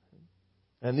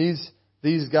 And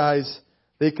these guys,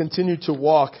 they continue to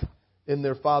walk in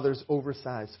their father's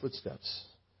oversized footsteps.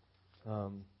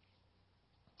 And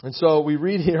so we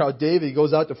read here how David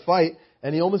goes out to fight,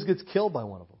 and he almost gets killed by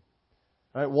one of them.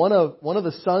 Right? One of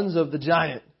the sons of the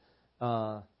giant,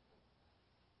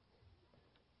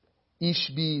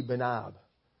 Ishbi Benab.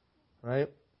 Right?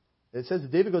 It says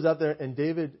that David goes out there and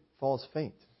David falls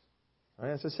faint.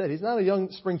 Right? As I said, he's not a young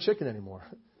spring chicken anymore.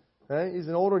 Right? He's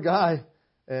an older guy,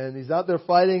 and he's out there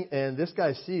fighting, and this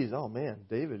guy sees, oh man,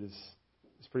 David is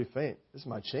pretty faint. This is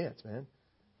my chance, man.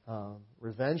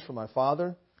 Revenge for my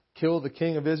father. Kill the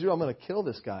king of Israel. I'm going to kill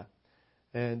this guy.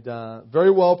 And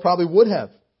very well probably would have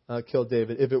killed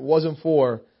David if it wasn't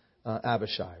for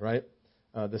Abishai, right?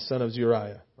 The son of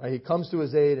Zeruiah. Right? He comes to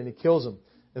his aid and he kills him.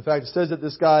 In fact, it says that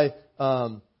this guy,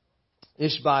 Ishbi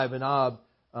Benab,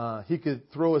 he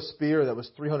could throw a spear that was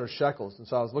 300 shekels. And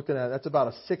so I was looking at it, that's about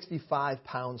a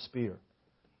 65-pound spear.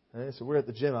 Right? So we're at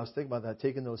the gym. I was thinking about that,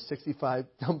 taking those 65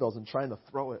 dumbbells and trying to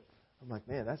throw it. I'm like,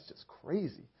 man, that's just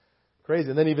crazy. Crazy.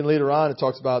 And then even later on, it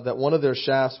talks about that one of their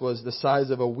shafts was the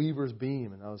size of a weaver's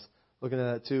beam. And I was looking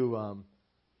at that too. I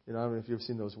don't know if you've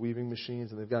seen those weaving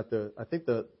machines, and they've got I think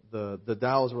the the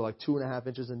dowels were like 2.5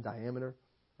 inches in diameter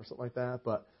or something like that.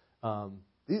 But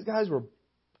these guys were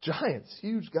giants,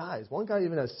 huge guys. One guy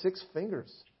even has 6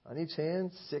 fingers on each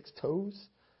hand, 6 toes.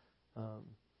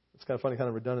 It's kind of funny, kind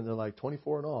of redundant. They're like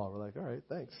 24 in all. We're like, all right,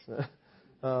 thanks.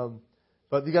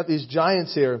 But you got these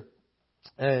giants here,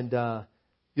 and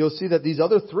you'll see that these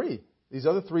other three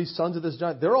sons of this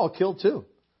giant, they're all killed too,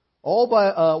 all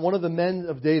by one of the men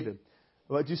of David.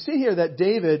 But you see here that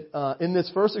David, in this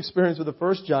first experience with the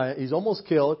first giant, he's almost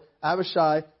killed.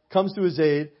 Abishai comes to his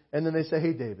aid, and then they say,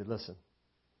 hey, David, listen,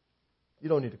 you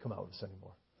don't need to come out with us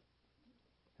anymore.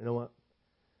 You know what?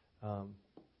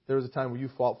 There was a time where you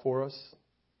fought for us,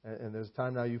 and there's a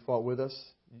time now you fought with us.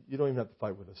 You don't even have to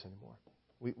fight with us anymore.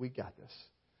 We got this.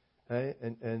 Okay?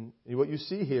 And what you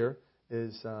see here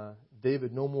is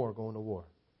David no more going to war.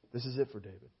 This is it for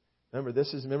David.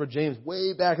 Remember James,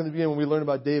 way back in the beginning when we learned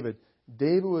about David.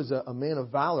 David was a man of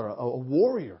valor, a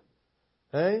warrior.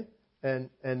 Okay? And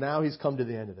now he's come to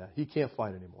the end of that. He can't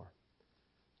fight anymore.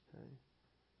 Okay?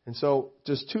 And so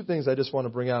just 2 things I just want to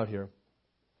bring out here.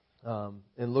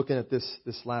 And looking at this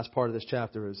last part of this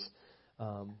chapter is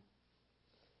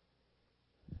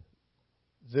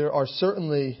there are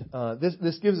certainly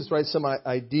this gives us right some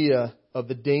idea of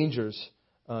the dangers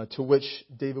to which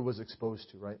David was exposed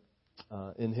to, right,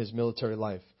 in his military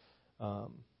life.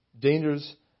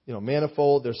 Dangers,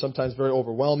 manifold. They're sometimes very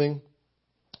overwhelming,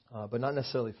 but not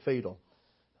necessarily fatal.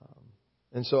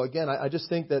 And so again, I just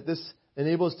think that this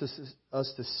enables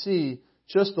us to see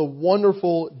just the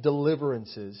wonderful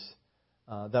deliverances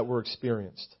that were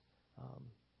experienced.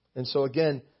 And so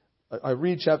again, I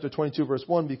read chapter 22, verse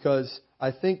 1, because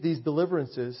I think these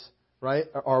deliverances, right,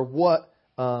 are what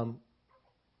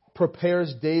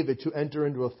prepares David to enter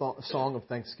into a song of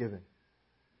thanksgiving.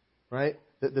 Right?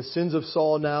 The sins of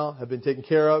Saul now have been taken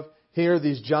care of. Here,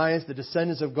 these giants, the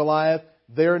descendants of Goliath,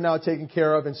 they're now taken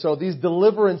care of. And so these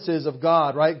deliverances of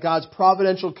God, right, God's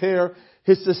providential care,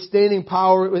 His sustaining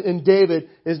power in David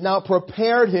is now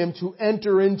prepared him to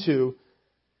enter into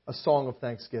a song of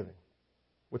thanksgiving,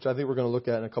 which I think we're going to look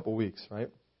at in a couple weeks, right?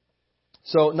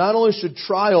 So not only should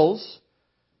trials,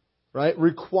 right,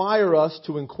 require us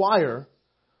to inquire,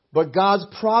 but God's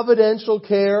providential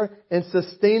care and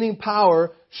sustaining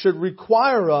power should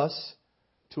require us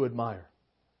to admire.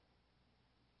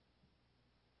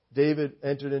 David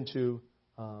entered into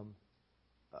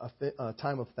a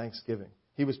time of thanksgiving.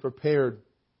 He was prepared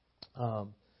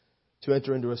to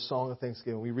enter into a song of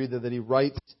thanksgiving. We read that he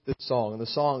writes this song, and the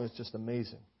song is just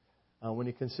amazing when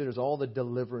he considers all the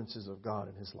deliverances of God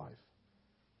in his life.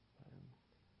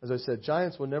 As I said,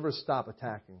 giants will never stop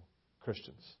attacking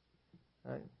Christians.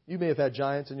 Right? You may have had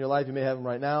giants in your life. You may have them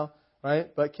right now.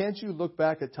 Right? But can't you look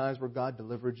back at times where God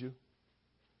delivered you?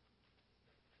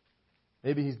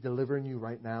 Maybe He's delivering you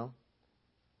right now.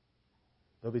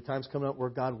 There'll be times coming up where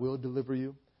God will deliver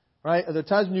you. Right? Are there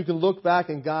times when you can look back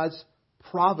in God's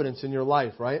providence in your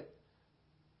life, right?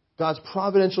 God's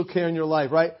providential care in your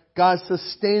life, right? God's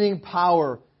sustaining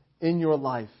power in your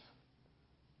life.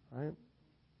 Right?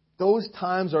 Those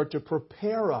times are to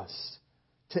prepare us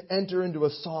to enter into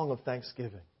a song of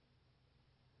thanksgiving.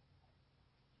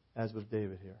 As with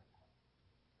David here.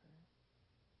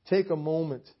 Take a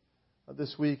moment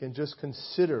this week and just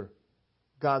consider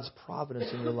God's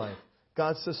providence in your life.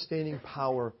 God's sustaining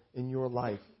power in your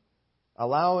life.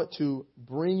 Allow it to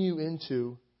bring you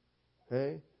into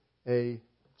a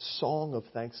song of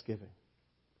thanksgiving.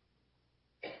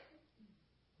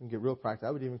 And get real practical.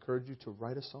 I would even encourage you to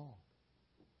write a song.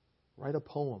 Write a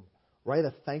poem. Write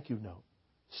a thank you note.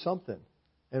 Something.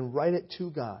 And write it to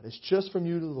God. It's just from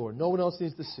you to the Lord. No one else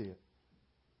needs to see it.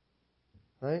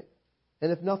 Right?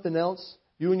 And if nothing else,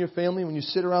 you and your family, when you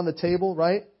sit around the table,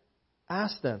 right?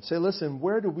 Ask them. Say, listen,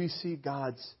 where do we see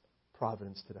God's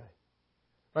providence today?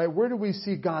 Right? Where do we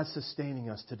see God sustaining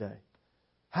us today?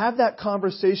 Have that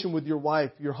conversation with your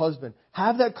wife, your husband.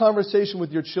 Have that conversation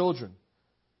with your children.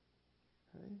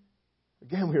 Okay?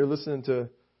 Again, we were listening to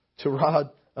Rod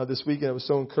this weekend. I was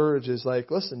so encouraged. It's like,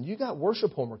 listen, you got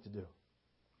worship homework to do.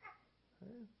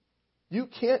 Okay? You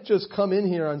can't just come in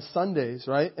here on Sundays,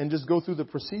 right, and just go through the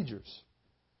procedures.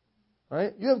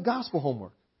 Right? You have gospel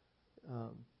homework.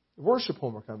 Worship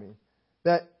homework,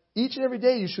 that each and every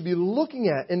day you should be looking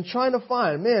at and trying to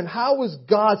find, man, how is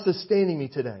God sustaining me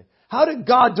today? How did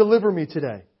God deliver me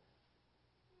today?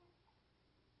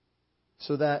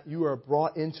 So that you are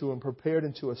brought into and prepared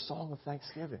into a song of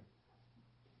thanksgiving.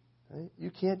 Right? You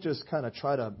can't just kind of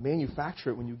try to manufacture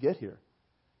it when you get here.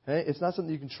 Right? It's not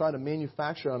something you can try to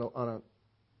manufacture on a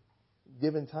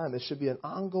given time. It should be an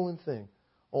ongoing thing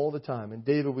all the time. And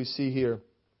David, we see here,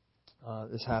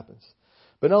 this happens.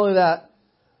 But not only that,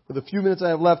 for the few minutes I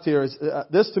have left here, is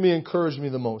this to me encouraged me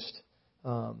the most.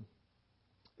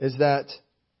 Is that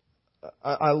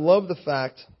I love the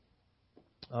fact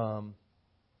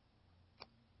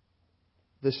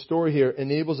this story here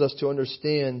enables us to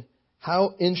understand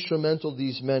how instrumental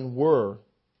these men were,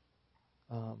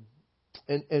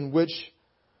 in which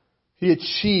he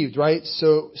achieved, right?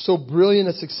 So brilliant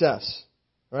a success,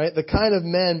 right? The kind of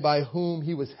men by whom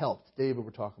he was helped. David,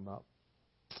 we're talking about.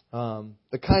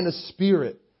 The kind of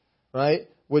spirit, right,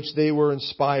 which they were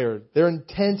inspired. Their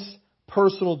intense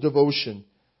personal devotion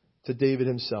to David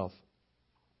himself.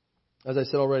 As I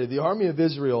said already, the army of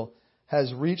Israel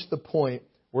has reached the point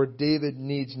where David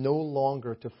needs no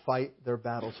longer to fight their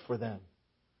battles for them,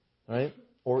 right?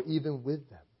 Or even with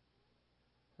them.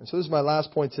 And so this is my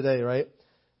last point today, right?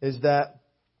 Is that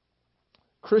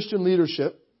Christian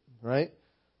leadership, right,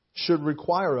 should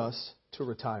require us to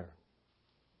retire.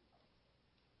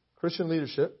 Christian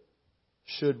leadership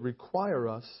should require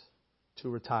us to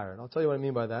retire. And I'll tell you what I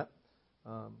mean by that.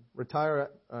 Retire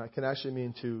can actually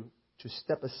mean to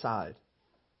step aside.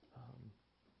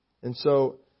 And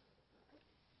so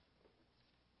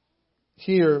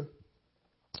here,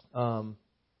 I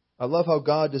love how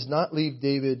God does not leave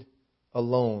David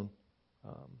alone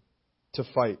to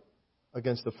fight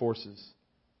against the forces,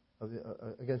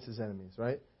 against his enemies,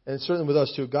 right? And certainly with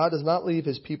us too. God does not leave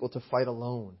his people to fight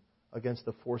alone against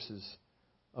the forces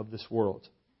of this world.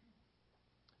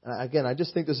 Again, I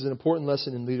just think this is an important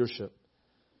lesson in leadership.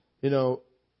 You know,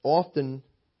 often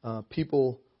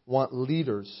people want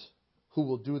leaders who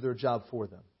will do their job for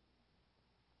them.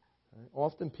 Right?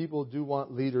 Often people do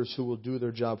want leaders who will do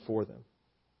their job for them.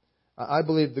 I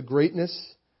believe the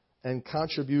greatness and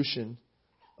contribution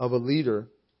of a leader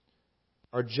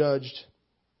are judged.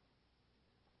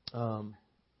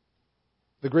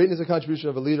 The greatness and contribution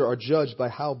of a leader are judged by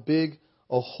how big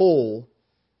a hole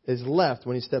is left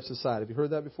when he steps aside. Have you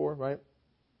heard that before? Right?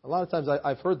 A lot of times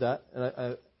I've heard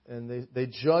that, and they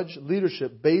judge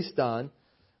leadership based on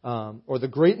or the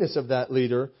greatness of that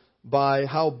leader by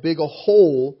how big a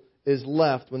hole is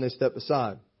left when they step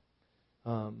aside.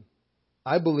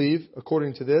 I believe,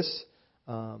 according to this,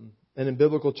 and in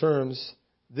biblical terms,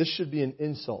 this should be an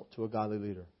insult to a godly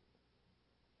leader.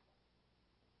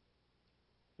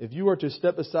 If you are to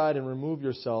step aside and remove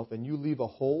yourself and you leave a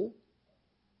hole,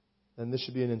 then this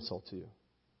should be an insult to you.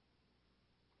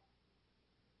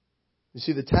 You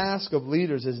see, the task of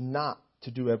leaders is not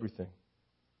to do everything.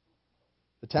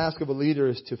 The task of a leader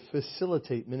is to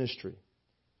facilitate ministry,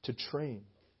 to train,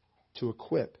 to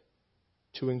equip,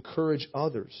 to encourage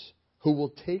others who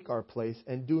will take our place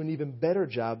and do an even better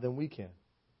job than we can.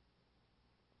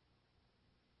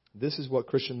 This is what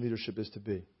Christian leadership is to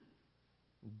be.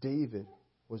 David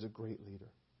was a great leader.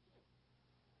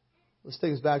 Let's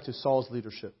take us back to Saul's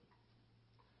leadership.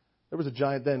 There was a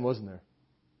giant then, wasn't there?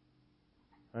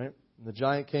 Right? And the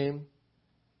giant came.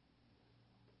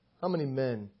 How many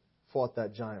men fought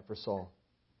that giant for Saul?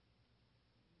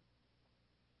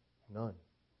 None.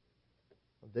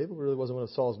 Well, David really wasn't one of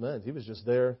Saul's men. He was just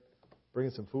there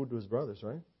bringing some food to his brothers,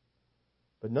 right?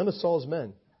 But none of Saul's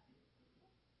men.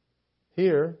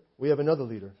 Here, we have another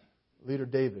leader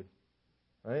David,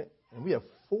 right? And we have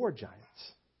 4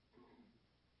 giants.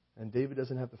 And David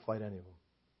doesn't have to fight any of them.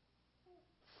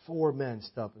 4 men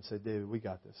stop and say, David, we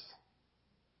got this.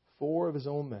 4 of his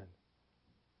own men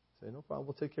say, no problem,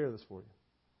 we'll take care of this for you.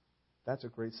 That's a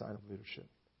great sign of leadership.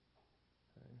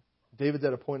 Okay? David's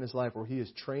at a point in his life where he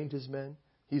has trained his men,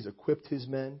 he's equipped his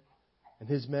men, and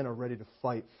his men are ready to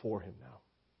fight for him now.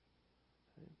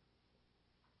 Okay?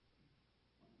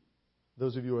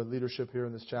 Those of you who are in leadership here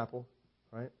in this chapel,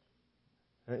 right?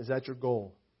 Is that your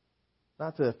goal?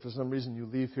 Not that for some reason you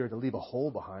leave here to leave a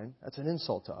hole behind. That's an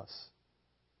insult to us.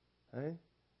 Okay?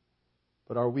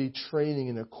 But are we training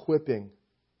and equipping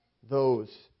those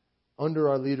under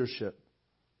our leadership,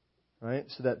 right,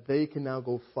 so that they can now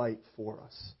go fight for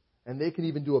us? And they can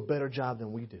even do a better job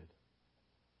than we did.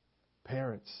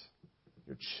 Parents,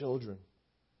 your children,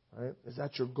 right? Is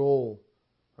that your goal,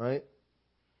 right?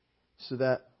 So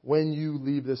that when you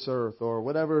leave this earth or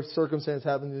whatever circumstance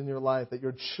happens in your life, that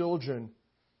your children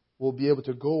will be able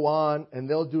to go on and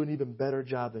they'll do an even better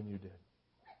job than you did.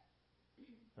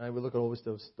 Right? We look at always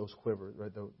those quivers,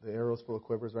 right? The arrows full of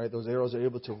quivers, right? Those arrows are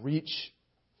able to reach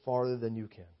farther than you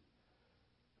can.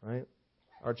 Right?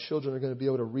 Our children are going to be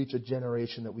able to reach a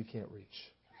generation that we can't reach.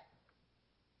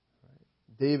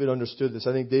 Right? David understood this.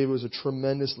 I think David was a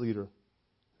tremendous leader.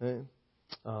 Okay?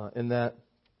 In that,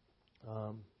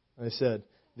 I said,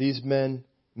 these men,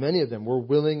 many of them, were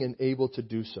willing and able to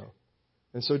do so.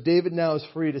 And so David now is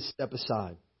free to step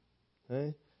aside.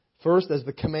 Okay? First as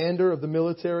the commander of the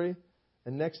military,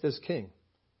 and next as king.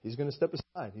 He's going to step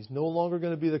aside. He's no longer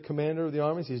going to be the commander of the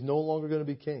armies. He's no longer going to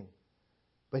be king.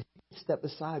 But he stepped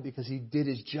aside because he did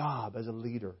his job as a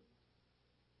leader.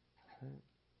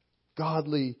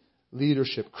 Godly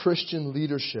leadership, Christian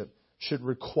leadership should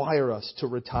require us to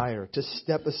retire, to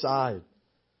step aside.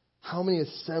 How many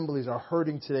assemblies are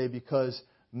hurting today because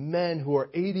men who are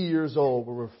 80 years old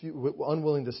were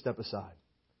unwilling to step aside?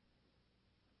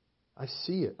 I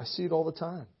see it. I see it all the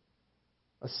time.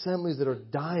 Assemblies that are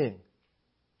dying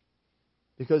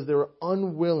because they're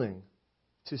unwilling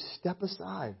to step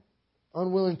aside,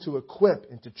 unwilling to equip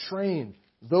and to train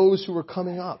those who are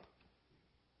coming up.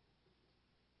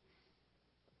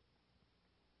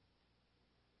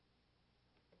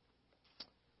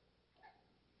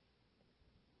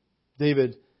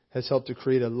 David has helped to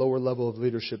create a lower level of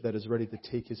leadership that is ready to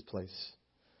take his place.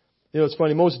 You know, it's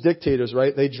funny. Most dictators,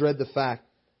 right, they dread the fact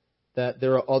that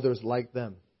there are others like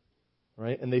them,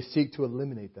 right? And they seek to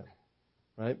eliminate them,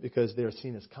 right? Because they are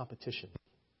seen as competition.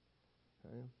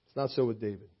 Right? It's not so with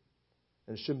David.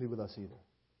 And it shouldn't be with us either.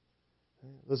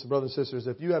 Right? Listen, brothers and sisters,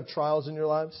 if you have trials in your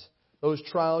lives, those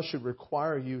trials should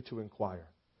require you to inquire.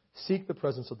 Seek the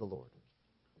presence of the Lord.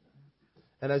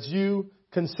 And as you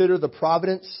consider the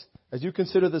providence, as you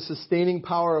consider the sustaining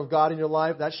power of God in your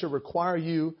life, that should require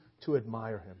you to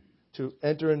admire Him, to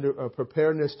enter into a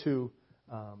preparedness to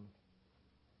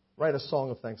write a song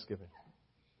of thanksgiving,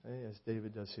 as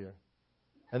David does here.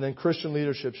 And then Christian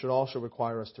leadership should also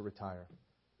require us to retire.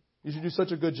 You should do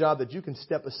such a good job that you can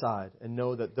step aside and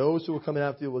know that those who are coming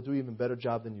after you will do an even better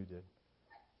job than you did.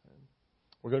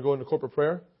 We're going to go into corporate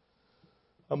prayer.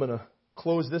 I'm going to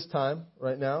close this time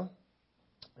right now.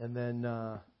 And then,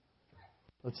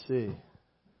 let's see.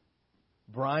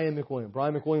 Brian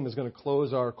McWilliam is going to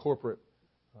close our corporate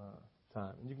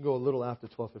time. And you can go a little after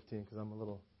 12:15 because I'm a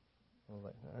little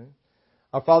late. All right?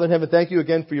 Our Father in heaven, thank you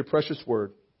again for your precious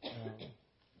word.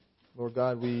 Lord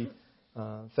God, we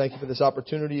thank you for this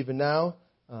opportunity even now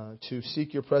to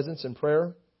seek your presence in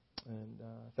prayer. And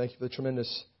thank you for the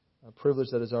tremendous privilege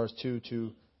that is ours too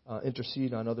to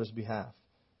intercede on others' behalf.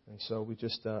 And so we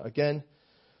just, again,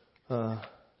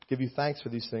 give you thanks for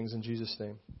these things in Jesus'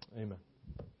 name. Amen.